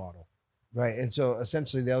sealed bottle. Right, and so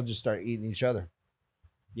essentially they'll just start eating each other.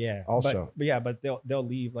 Yeah. Also, but they'll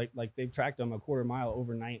leave like they've tracked them a quarter mile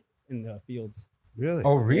overnight in the fields. Really?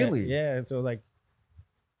 Oh, really? Yeah. And so like,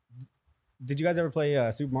 did you guys ever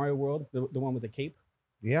play Super Mario World, the one with the cape?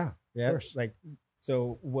 Yeah. Yeah. Of course. Like,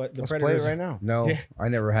 so what the Let's predators play it right now. No, Yeah. I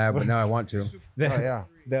never have, but now I want to.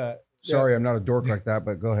 Sorry, I'm not a dork like that,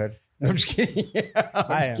 but go ahead. I'm just kidding.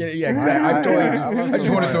 I'm just kidding. Yeah, I I just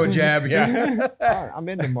want to throw a jab. Yeah. I'm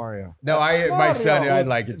into Mario. No, my son, I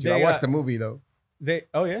like it too. I They, watched the movie though.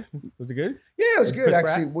 Oh yeah, was it good? Yeah, it was good Chris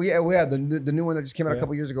actually. Pratt? We had the new one that just came out a Yeah.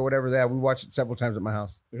 couple years ago, whatever that. We watched it several times at my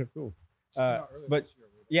house. Cool. But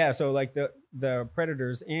yeah, so like the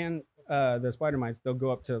predators and the spider mites, they'll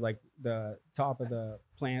go up to like the top of the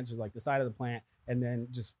plants or like the side of the plant, and then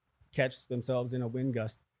just catch themselves in a wind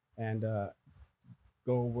gust and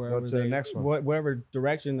go wherever to the next one. whatever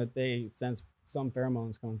direction that they sense some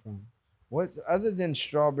pheromones coming from. What other than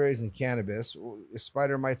strawberries and cannabis,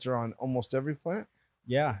 spider mites are on almost every plant?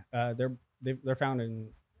 Yeah, they're found in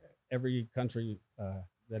every country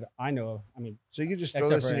that I know of. I mean, So you can just throw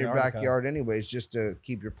except this for in your Antarctica. backyard anyways, just to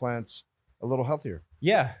keep your plants a little healthier.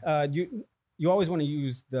 Yeah, you always want to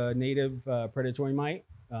use the native predatory mite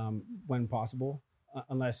when possible,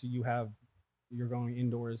 unless you're going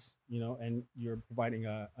indoors, you know, and you're providing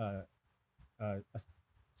a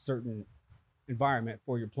certain environment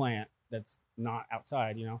for your plant that's not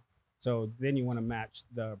outside, you know. So then you want to match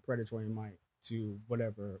the predatory mite to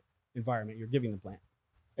whatever environment you're giving the plant.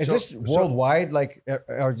 Is this worldwide? Like,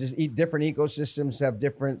 or just different ecosystems have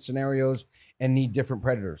different scenarios and need different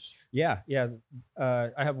predators? Yeah.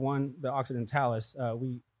 I have one, the Occidentalis.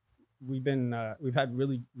 We've had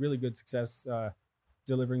really good success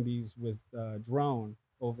delivering these with drone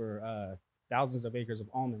over thousands of acres of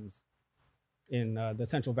almonds in the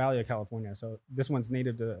Central Valley of California. So this one's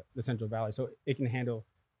native to the Central Valley, so it can handle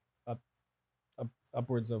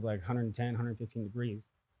upwards of like 110, 115 degrees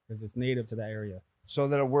because it's native to that area. So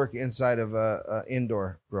that'll work inside of a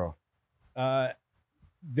indoor grow.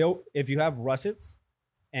 If you have russets,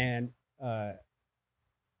 and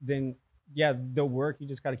then yeah, they'll work. You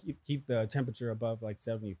just got to keep the temperature above like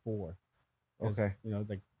 74. Okay. You know,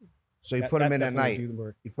 like. So you put them in at night.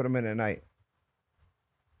 You put them in at night.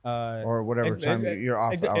 Or whatever time you're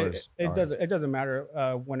off hours. It doesn't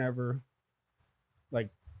matter whenever. Like,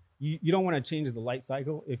 you don't want to change the light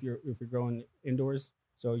cycle if you're growing indoors.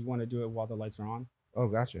 So you want to do it while the lights are on. Oh,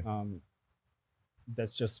 gotcha.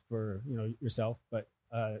 That's just for yourself. But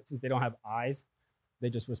since they don't have eyes, they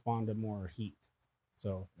just respond to more heat.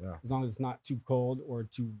 So as long as it's not too cold or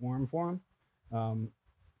too warm for them,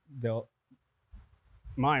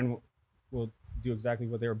 mine will do exactly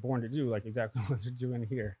what they were born to do, like exactly what they're doing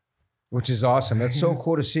here. Which is awesome. That's so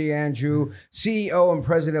cool to see, Andrew, CEO and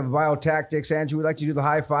president of Biotactics. Andrew, we'd like to do the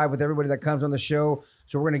high five with everybody that comes on the show.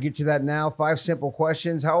 So we're going to get to that now. 5 simple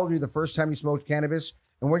questions. How old were you the first time you smoked cannabis,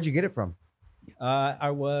 and where'd you get it from?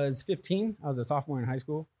 I was 15. I was a sophomore in high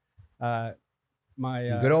school.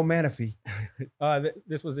 my Good old Manistee.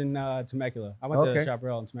 This was in Temecula. I went to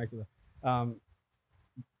Chaparral in Temecula.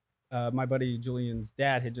 My buddy Julian's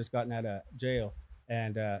dad had just gotten out of jail,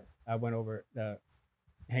 and I went over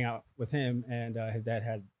hang out with him, and his dad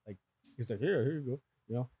had like, he was like, here you go,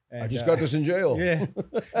 you know. And, I just got this in jail. Yeah.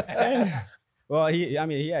 And, well, he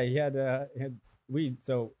had weed,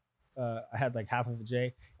 so I had like half of a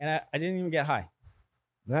J, and I didn't even get high.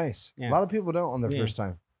 Nice. Yeah. A lot of people don't on their first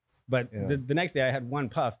time. But the next day I had one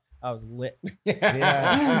puff. I was lit.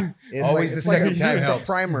 Yeah. It's Always the second time it's a helps.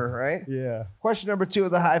 primer, right? Yeah. Question number 2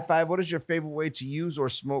 of the high five. What is your favorite way to use or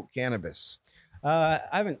smoke cannabis? I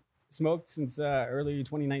haven't smoked since early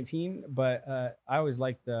 2019, but I always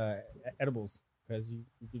liked the edibles because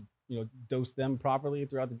you could dose them properly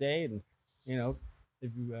throughout the day, and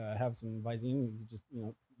if you have some Visine, you just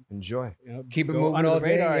enjoy. Keep it go moving under all the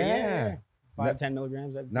day. radar. Yeah. 5-10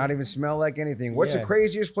 milligrams. Not even smell like anything. What's the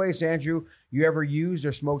craziest place, Andrew, you ever used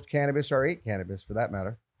or smoked cannabis or ate cannabis for that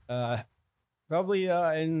matter? Probably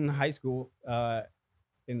in high school,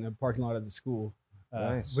 in the parking lot of the school.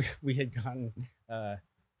 Nice. We had gotten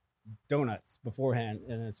donuts beforehand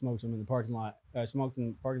and then smoked them in the parking lot.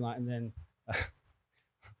 And then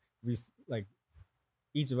we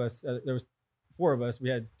each of us. There was 4 of us. We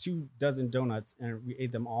had 24 donuts and we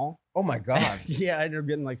ate them all. Oh my God! Yeah, I ended up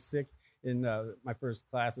getting sick in my first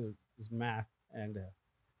class. It was math, and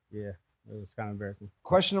it was kind of embarrassing.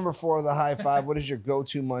 Question number 4 of the high five. What is your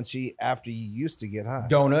go-to munchie after you used to get high?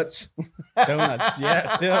 Donuts. Donuts. Yeah,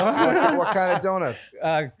 still. What kind of donuts?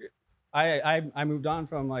 I moved on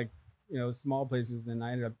from small places, and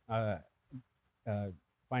I ended up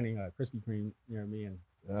finding a Krispy Kreme near me, and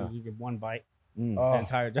you get one bite. The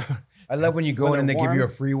entire donut. I love when you go in and they give you a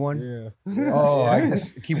free one. Yeah. Oh, I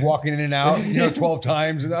just keep walking in and out, 12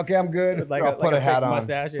 times. And, okay, I'm good. I'll put a hat on.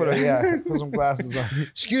 Mustache, Put some glasses on.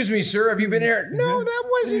 Excuse me, sir. Have you been here? No, that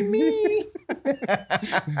wasn't me.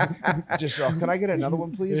 Just can I get another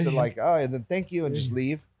one, please? They're and then thank you, and just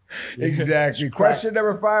leave. Exactly. Question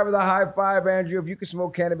number 5 of the high five, Andrew. If you could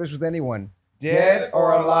smoke cannabis with anyone, dead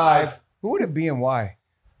or alive, who would it be and why?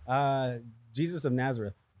 Jesus of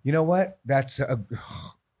Nazareth. You know what? That's a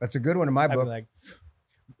good one in my book.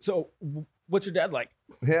 So what's your dad like?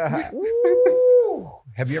 Yeah.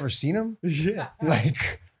 Have you ever seen him? Yeah.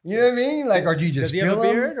 You know what I mean? Or do you just Does he feel have a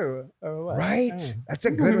him? beard or what? Right. That's a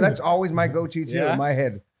good one. That's always my go-to too in my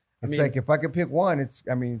head. It's if I could pick one, it's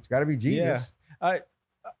got to be Jesus. Yeah.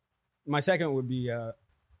 My second would be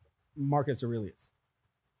Marcus Aurelius.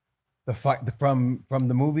 From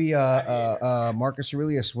the movie Marcus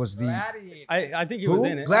Aurelius was the I think he was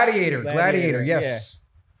in it. Gladiator, yes.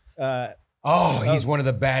 Yeah. He's one of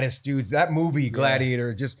the baddest dudes. That movie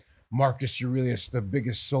Gladiator, just Marcus Aurelius, the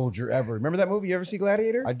biggest soldier ever. Remember that movie? You ever see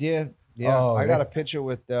Gladiator? I did. Yeah, I got a picture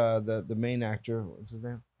with the main actor. What's his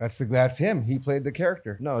name? That's him. He played the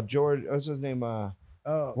character. No, George. What's his name?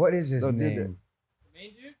 What is his name? The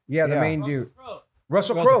main dude? Yeah, the main dude.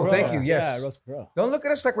 Russell Russell Crowe, thank you. Yes. Yeah, Russell Crowe. Don't look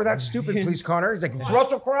at us like we're that stupid, please, Connor. He's like,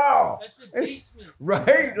 Russell Crowe. That shit beats me.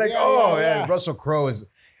 Right? Man, Russell Crowe is.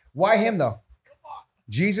 Why him, though?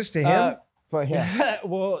 Jesus to him?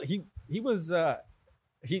 Well, he was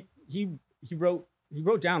he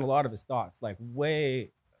wrote down a lot of his thoughts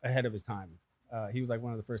way ahead of his time. He was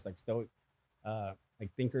one of the first Stoic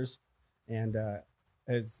thinkers, and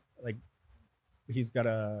he's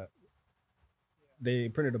got they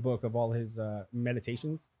printed a book of all his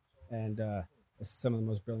meditations, and it's some of the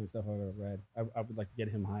most brilliant stuff I've ever read. I would like to get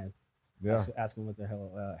him high. Yeah. Ask him what the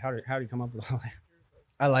hell, how did he come up with all that?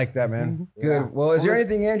 I like that, man. Good. Yeah. Well, is there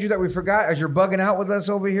anything, Andrew, that we forgot as you're bugging out with us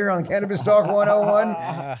over here on Cannabis Talk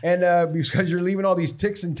 101? And because you're leaving all these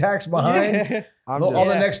ticks and tacks behind, all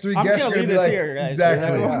the next 3 guests are going to be like, here, guys.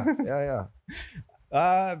 Exactly. Yeah.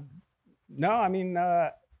 No, I mean,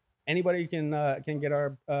 anybody can get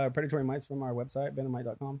our predatory mites from our website,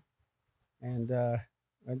 benamite.com, and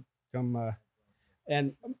come.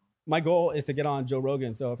 And my goal is to get on Joe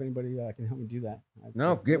Rogan. So if anybody can help me do that,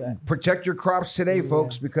 protect your crops today,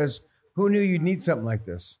 folks, because who knew you'd need something like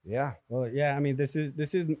this? Yeah. Well, yeah. I mean, this is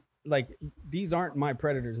these aren't my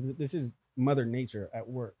predators. This is Mother Nature at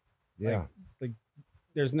work. Yeah.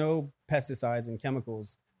 There's no pesticides and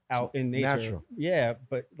chemicals out in nature. Natural. Yeah,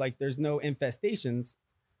 but there's no infestations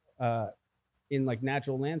in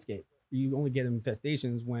natural landscape. You only get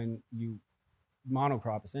infestations when you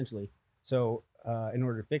monocrop essentially. So in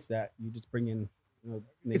order to fix that, you just bring in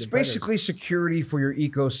it's basically security for your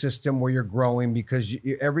ecosystem where you're growing, because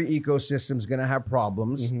every ecosystem is going to have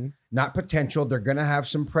problems, not potential. They're going to have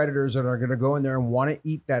some predators that are going to go in there and want to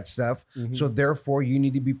eat that stuff. So therefore you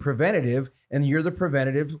need to be preventative, and you're the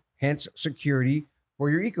preventative, hence security for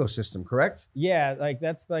your ecosystem, correct? Yeah, like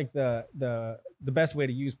that's like the best way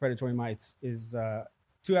to use predatory mites is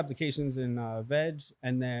 2 applications in veg,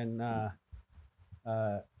 and then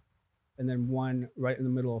 1 right in the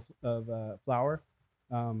middle of flour,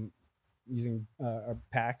 using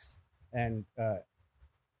packs, and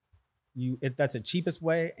that's the cheapest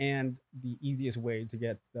way and the easiest way to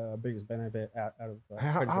get the biggest benefit out of.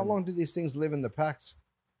 How long do these things live in the packs?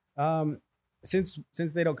 Since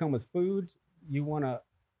they don't come with food, you want to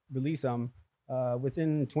release them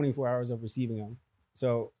within 24 hours of receiving them.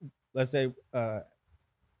 So let's say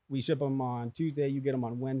we ship them on Tuesday, you get them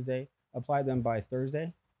on Wednesday, apply them by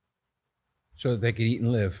Thursday. So that they could eat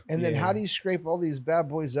and live. And then how do you scrape all these bad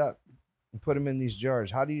boys up and put them in these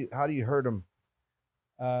jars? How do you herd them?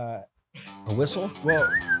 A whistle? Well,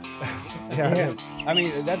 yeah. I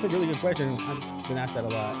mean, that's a really good question. I've been asked that a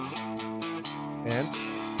lot. And?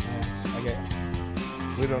 I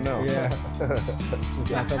we don't know. Yeah.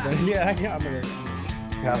 It's not something. Yeah, I'm gonna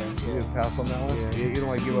pass. You pass on that one. Yeah. You don't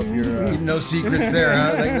want to give up your. No secrets there,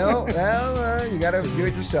 huh? Like no, you gotta do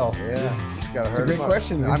it yourself. Yeah. Gotta hurt. It's a great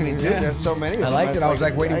question. I mean, dude, there's so many. I liked it. I was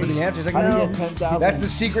like waiting for the answers. Like, how do no, you get 10,000? That's the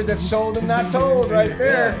secret that's sold and not told, right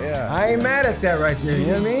there. Yeah. I ain't mad at that, right there. You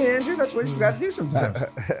know what I mean, Andrew? That's what you got to do sometimes.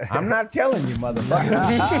 I'm not telling you,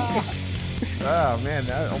 motherfucker. Oh man,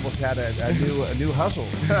 I almost had a new hustle.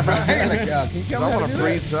 I want to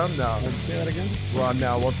breed some now. Say that again? Well,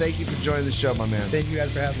 no. Well, thank you for joining the show, my man. Thank you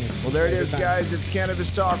guys for having me. Well, there it is, guys. It's Cannabis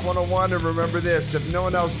Talk 101, and remember this: if no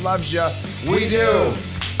one else loves you, we do.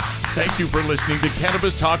 Thank you for listening to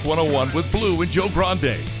Cannabis Talk 101 with Blue and Joe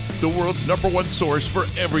Grande, the world's #1 source for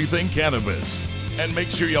everything cannabis. And make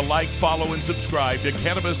sure you like, follow, and subscribe to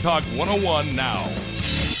Cannabis Talk 101 now.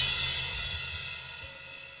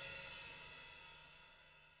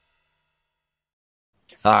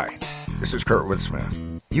 Hi, this is Kurtwood Smith.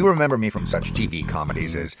 You remember me from such TV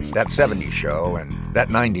comedies as That 70s Show and That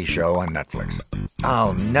 90s Show on Netflix.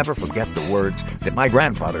 I'll never forget the words that my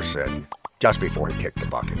grandfather said just before he kicked the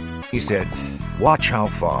bucket. He said, "Watch how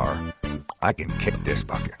far I can kick this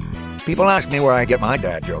bucket." People ask me where I get my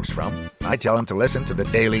dad jokes from. I tell them to listen to the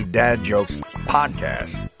Daily Dad Jokes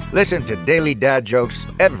podcast. Listen to Daily Dad Jokes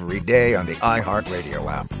every day on the iHeartRadio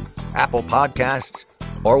app, Apple Podcasts,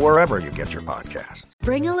 or wherever you get your podcasts.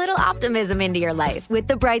 Bring a little optimism into your life with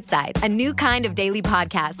The Bright Side, a new kind of daily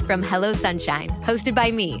podcast from Hello Sunshine, hosted by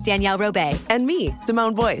me, Danielle Robay. And me,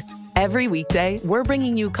 Simone Boyce. Every weekday, we're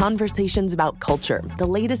bringing you conversations about culture, the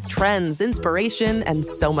latest trends, inspiration, and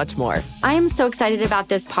so much more. I am so excited about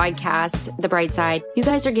this podcast, The Bright Side. You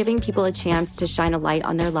guys are giving people a chance to shine a light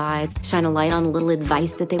on their lives, shine a light on a little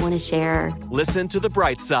advice that they want to share. Listen to The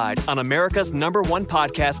Bright Side on America's #1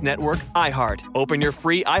 podcast network, iHeart. Open your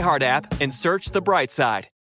free iHeart app and search The Bright Side.